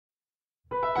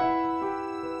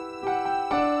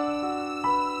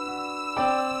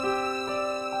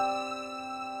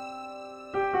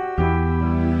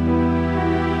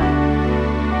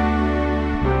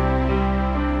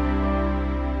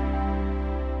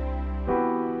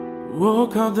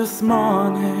Woke up this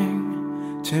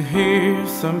morning to hear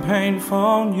some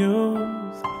painful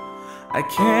news. I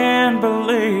can't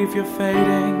believe you're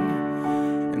fading,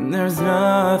 and there's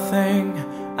nothing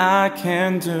I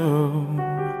can do.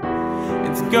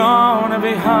 It's gonna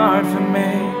be hard for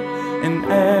me and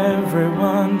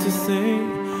everyone to see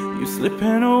you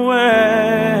slipping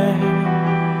away.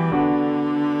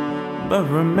 But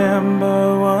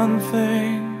remember one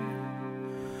thing,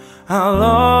 I'll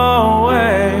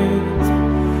always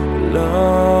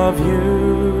love you.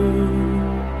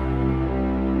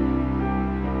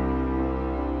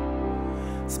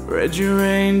 Spread your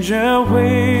angel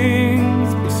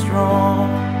wings, be strong.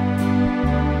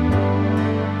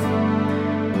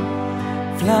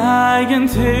 Fly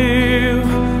until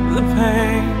the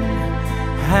pain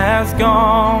has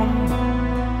gone.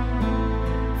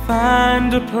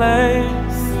 Find a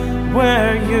place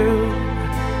where you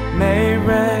may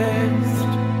rest.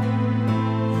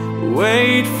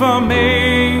 Wait for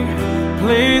me,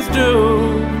 please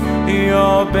do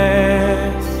your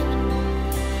best.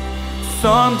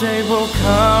 Someday will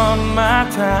come my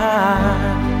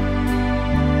time.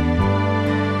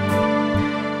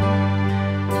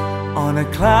 On a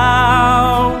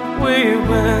cloud we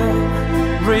will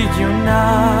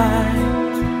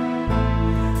reunite,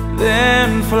 then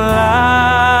fly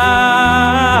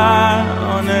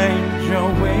on angel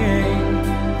wings.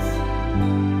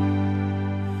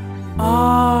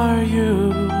 Are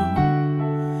you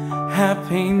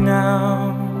happy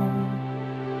now?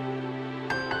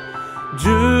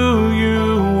 Do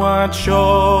you watch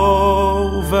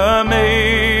over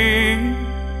me?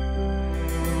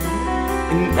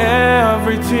 In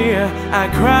every tear I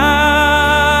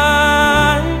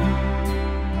cry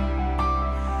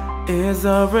is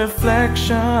a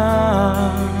reflection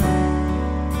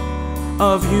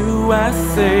of you I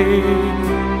see.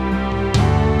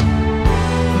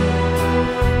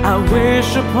 I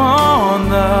wish upon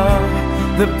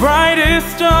the brightest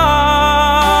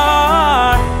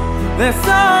star that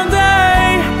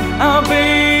someday I'll be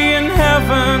in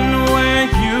heaven where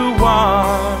you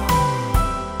are.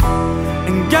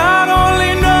 And God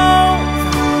only knows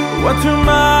what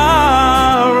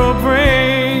tomorrow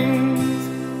brings,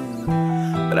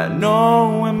 but I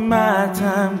know when my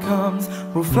time comes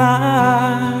we'll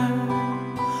fly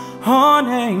on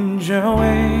angel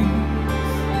wings.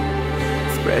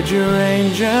 Spread your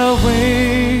angel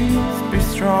wings, be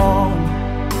strong.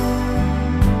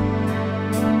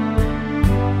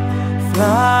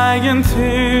 Fly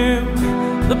until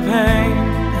the pain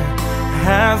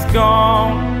has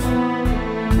gone.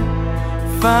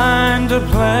 Find a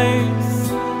place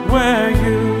where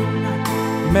you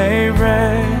may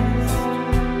rest.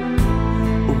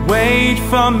 Wait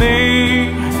for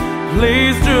me,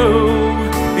 please do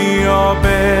your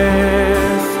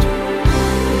best.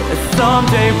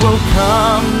 Someday will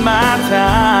come my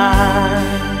time.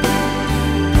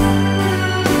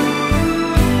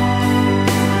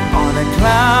 On a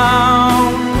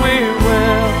cloud we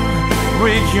will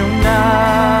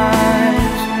reunite,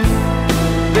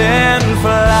 then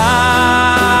fly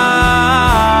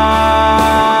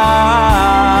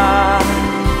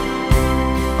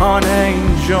on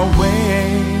angel wings.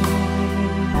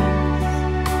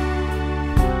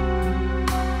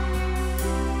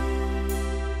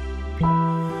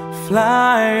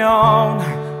 Fly on,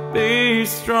 be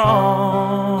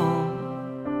strong.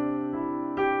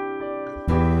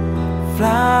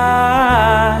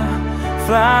 Fly,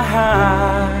 fly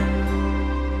high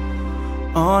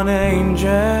on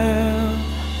angel